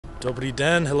Dobrý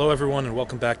den, hello everyone, and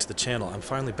welcome back to the channel. I'm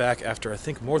finally back after I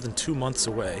think more than 2 months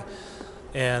away,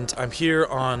 and I'm here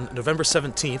on November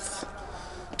 17th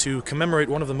to commemorate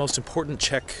one of the most important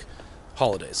Czech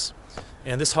holidays.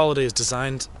 And this holiday is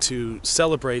designed to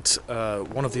celebrate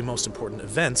one of the most important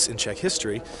events in Czech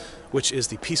history, which is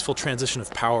the peaceful transition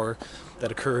of power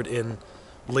that occurred in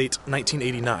late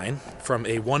 1989 from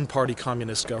a one-party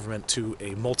communist government to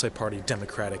a multi-party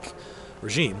democratic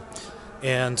regime.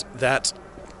 And that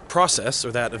process,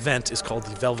 or that event, is called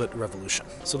the Velvet Revolution.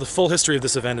 So the full history of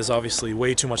this event is obviously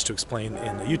way too much to explain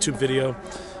in a YouTube video,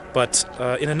 but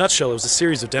in a nutshell, it was a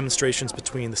series of demonstrations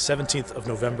between the 17th of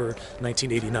November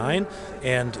 1989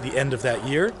 and the end of that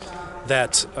year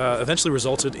that eventually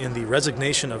resulted in the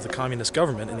resignation of the communist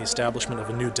government and the establishment of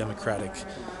a new democratic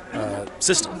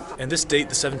system. And this date,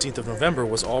 the 17th of November,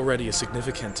 was already a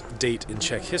significant date in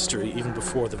Czech history, even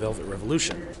before the Velvet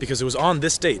Revolution. Because it was on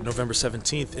this date, November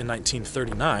 17th in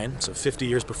 1939, so 50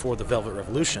 years before the Velvet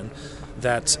Revolution,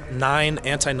 that 9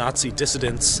 anti-Nazi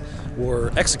dissidents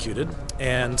were executed,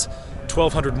 and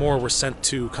 1,200 more were sent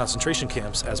to concentration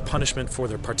camps as punishment for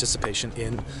their participation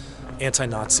in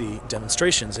anti-Nazi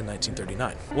demonstrations in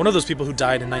 1939. One of those people who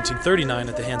died in 1939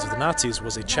 at the hands of the Nazis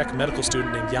was a Czech medical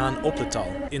student named Jan Opletal.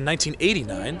 In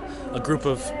 1989, a group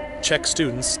of Czech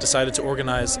students decided to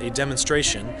organize a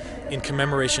demonstration in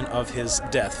commemoration of his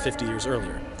death 50 years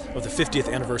earlier, of the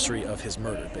 50th anniversary of his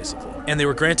murder, basically. And they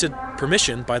were granted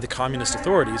permission by the communist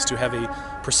authorities to have a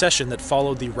procession that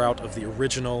followed the route of the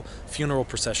original funeral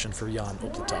procession for Jan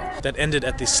Opletal, that ended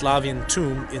at the Slavian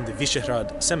tomb in the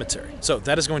Vyšehrad cemetery. So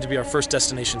that is going to be our first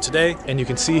destination today, and you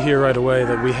can see here right away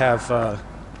that we have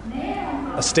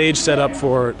a stage set up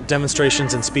for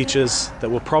demonstrations and speeches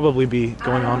that will probably be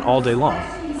going on all day long.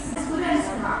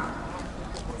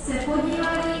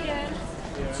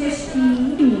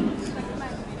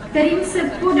 Kterým se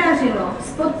podařilo s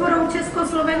podporou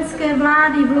československé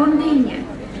vlády v Londýně,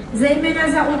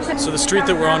 zejména za účast. So the street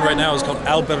that we're on right now is called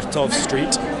Albertov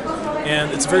Street,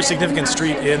 and it's a very significant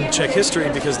street in Czech history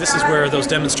because this is where those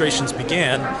demonstrations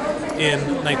began in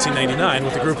 1999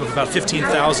 with a group of about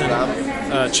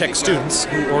 15,000 Czech students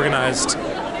who organized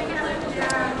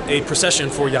a procession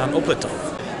for Jan Opletal.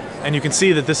 And you can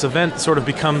see that this event sort of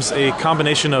becomes a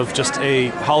combination of just a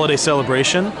holiday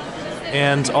celebration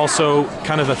and also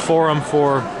kind of a forum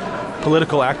for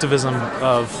political activism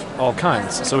of all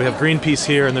kinds. So we have Greenpeace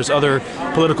here, and there's other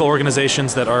political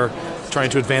organizations that are trying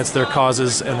to advance their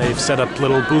causes, and they've set up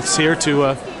little booths here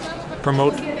to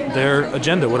promote their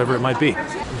agenda, whatever it might be.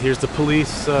 And here's the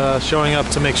police showing up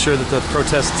to make sure that the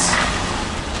protests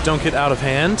don't get out of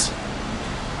hand.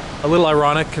 A little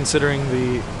ironic considering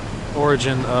the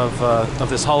origin of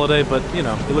this holiday, but you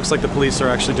know, it looks like the police are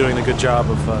actually doing a good job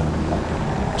of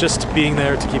just being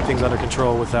there to keep things under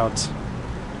control without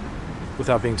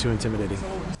being too intimidating.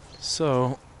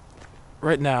 So,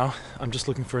 right now, I'm just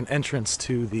looking for an entrance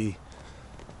to the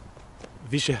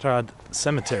Vyšehrad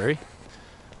cemetery,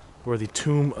 where the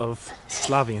tomb of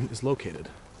Slavian is located.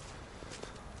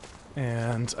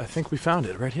 And I think we found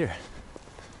it right here.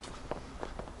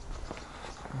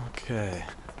 Okay.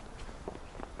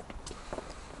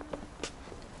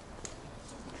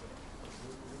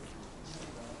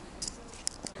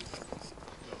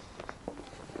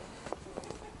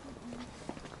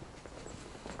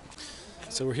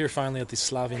 So we're here finally at the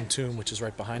Slavian tomb, which is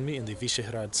right behind me in the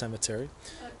Vyšehrad cemetery.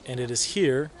 And it is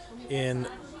here in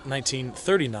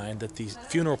 1939 that the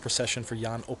funeral procession for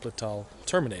Jan Opletal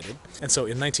terminated. And so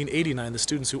in 1989, the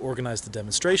students who organized the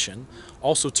demonstration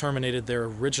also terminated their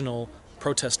original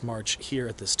protest march here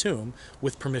at this tomb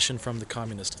with permission from the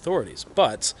communist authorities.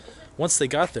 But once they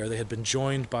got there, they had been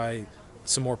joined by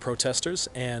some more protesters,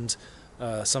 and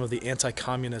some of the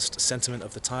anti-communist sentiment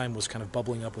of the time was kind of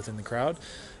bubbling up within the crowd,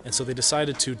 and so they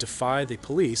decided to defy the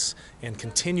police and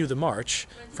continue the march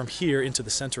from here into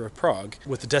the center of Prague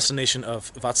with the destination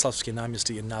of Václavské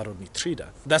Náměstí and Národní Třída.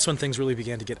 That's when things really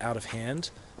began to get out of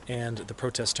hand, and the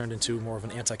protest turned into more of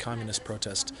an anti-communist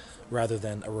protest rather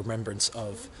than a remembrance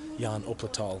of Jan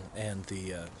Opletal and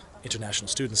the International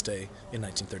Students' Day in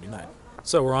 1939.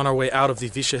 So we're on our way out of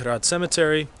the Vyšehrad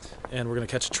cemetery, and we're going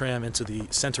to catch a tram into the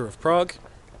center of Prague,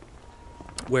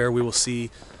 where we will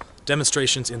see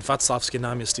demonstrations in Václavské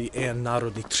Náměstí and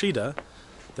Národní Třída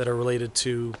that are related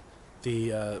to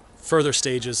the further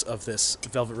stages of this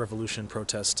Velvet Revolution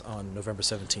protest on November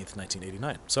 17th,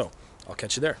 1989. So I'll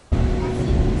catch you there.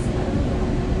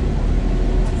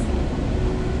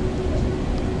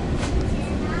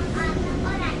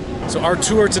 So our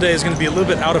tour today is going to be a little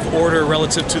bit out of order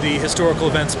relative to the historical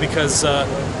events because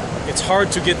it's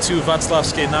hard to get to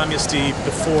Václavské Náměstí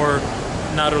before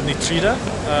Národní Třída.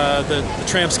 The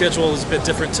tram schedule is a bit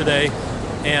different today,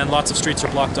 and lots of streets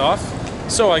are blocked off.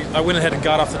 So I went ahead and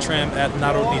got off the tram at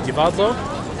Národní divadlo,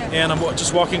 and I'm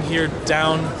just walking here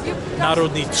down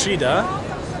Národní Třída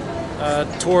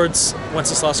towards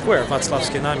Wenceslas Square,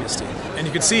 Václavské Náměstí. And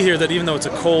you can see here that even though it's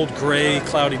a cold, gray,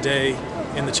 cloudy day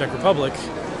in the Czech Republic,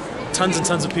 tons and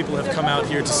tons of people have come out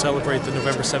here to celebrate the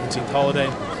November 17th holiday.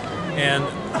 And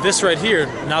this right here,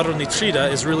 Národní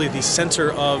Třída, is really the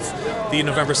center of the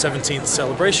November 17th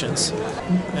celebrations.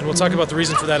 And we'll talk about the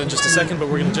reason for that in just a second, but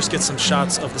we're going to just get some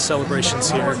shots of the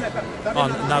celebrations here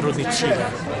on Národní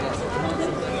Třída.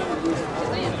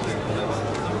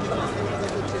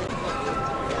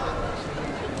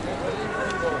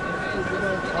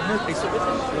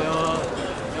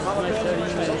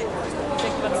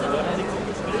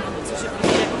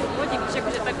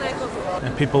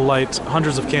 And people light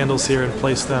hundreds of candles here and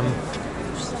place them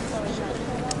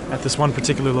at this one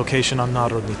particular location on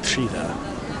Národní Třída.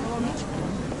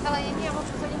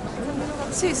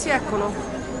 Sì, sì, eccolo.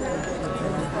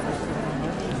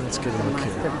 Let's get a look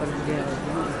here.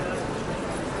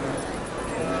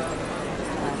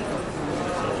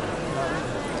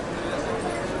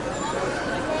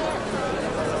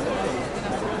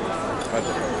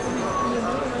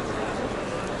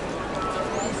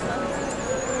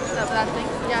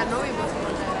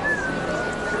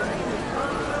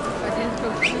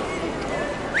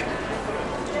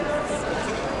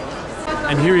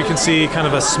 And here you can see kind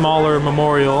of a smaller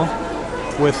memorial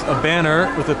with a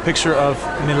banner with a picture of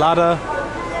Milada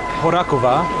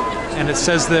Horakova, and it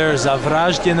says there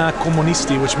Zavražděna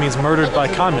komunisti, which means murdered by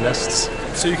communists.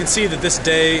 So you can see that this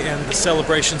day and the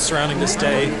celebrations surrounding this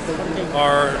day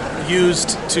are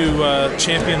used to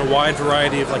champion a wide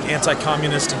variety of like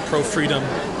anti-communist and pro-freedom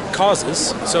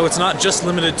causes. So it's not just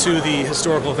limited to the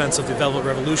historical events of the Velvet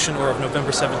Revolution or of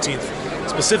November 17th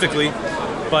specifically,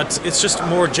 but it's just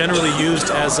more generally used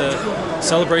as a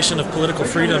celebration of political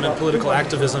freedom and political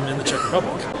activism in the Czech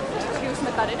Republic.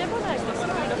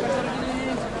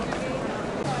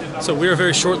 So we are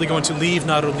very shortly going to leave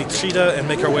Národní Třída and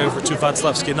make our way over to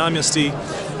Václavské Náměstí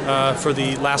for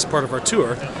the last part of our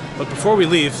tour. But before we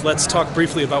leave, let's talk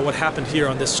briefly about what happened here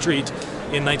on this street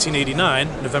in 1989,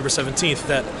 November 17th,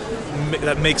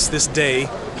 that makes this day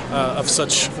of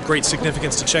such great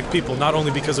significance to Czech people, not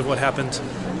only because of what happened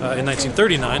in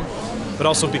 1939, but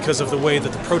also because of the way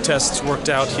that the protests worked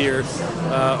out here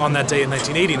on that day in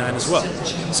 1989 as well.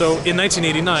 So in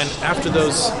 1989, after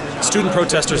those student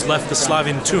protesters left the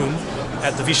Slavin tomb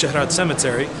at the Vyšehrad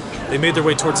Cemetery, they made their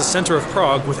way towards the center of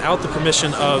Prague without the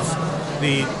permission of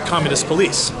the communist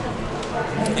police.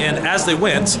 And as they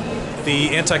went,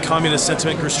 the anti-communist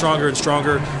sentiment grew stronger and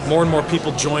stronger. More and more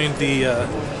people joined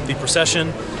the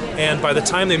procession, and by the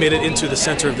time they made it into the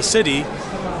center of the city,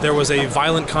 there was a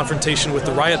violent confrontation with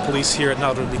the riot police here at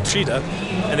Národní Třída,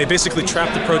 and they basically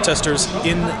trapped the protesters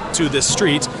into this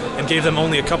street and gave them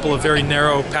only a couple of very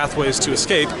narrow pathways to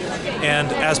escape.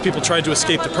 And as people tried to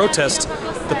escape the protest,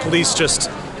 the police just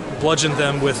bludgeoned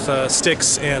them with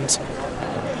sticks and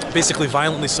basically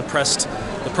violently suppressed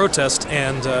the protest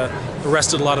and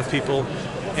arrested a lot of people.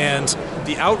 And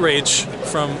the outrage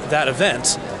from that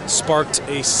event sparked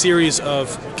a series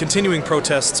of continuing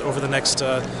protests over the next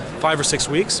 5 or 6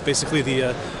 weeks, basically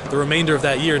the remainder of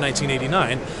that year,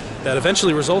 1989, that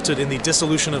eventually resulted in the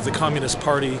dissolution of the Communist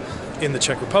Party in the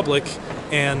Czech Republic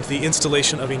and the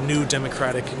installation of a new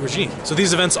democratic regime. So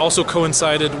these events also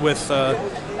coincided with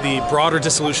the broader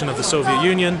dissolution of the Soviet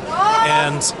Union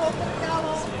and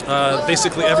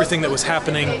basically everything that was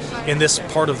happening in this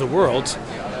part of the world,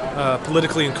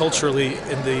 politically and culturally,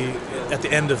 at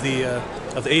the end of the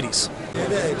 80s.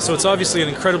 So it's obviously an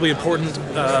incredibly important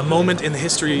moment in the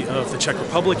history of the Czech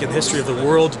Republic, in the history of the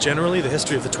world generally, the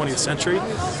history of the 20th century.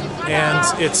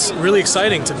 And it's really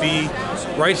exciting to be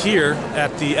right here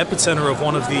at the epicenter of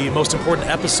one of the most important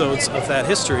episodes of that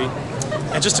history,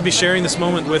 and just to be sharing this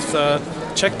moment with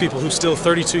Czech people who still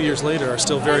 32 years later are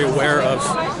still very aware of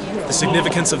the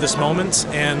significance of this moment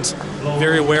and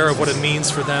very aware of what it means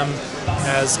for them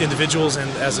as individuals and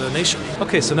as a nation.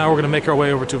 Okay, so now we're going to make our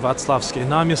way over to Václavské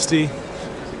Náměstí,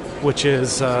 which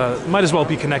is, might as well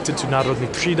be connected to Národní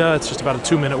Třída. It's just about a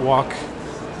 2-minute walk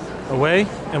away,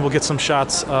 and we'll get some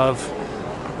shots of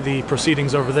the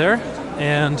proceedings over there,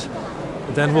 and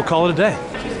then we'll call it a day.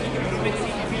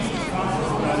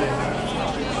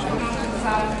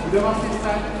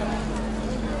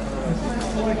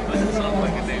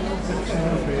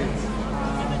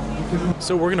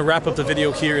 So we're going to wrap up the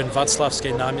video here in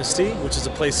Václavské Náměstí, which is a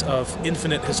place of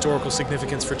infinite historical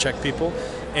significance for Czech people,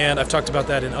 and I've talked about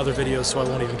that in other videos, so I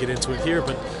won't even get into it here,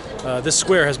 but this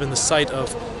square has been the site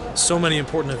of so many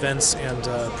important events and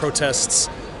protests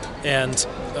and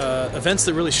events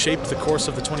that really shaped the course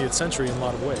of the 20th century in a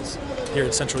lot of ways here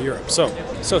in Central Europe. So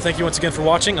thank you once again for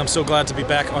watching. I'm so glad to be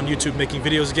back on YouTube making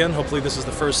videos again. Hopefully this is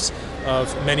the first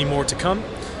of many more to come.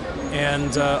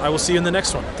 And I will see you in the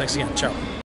next one. Thanks again. Ciao.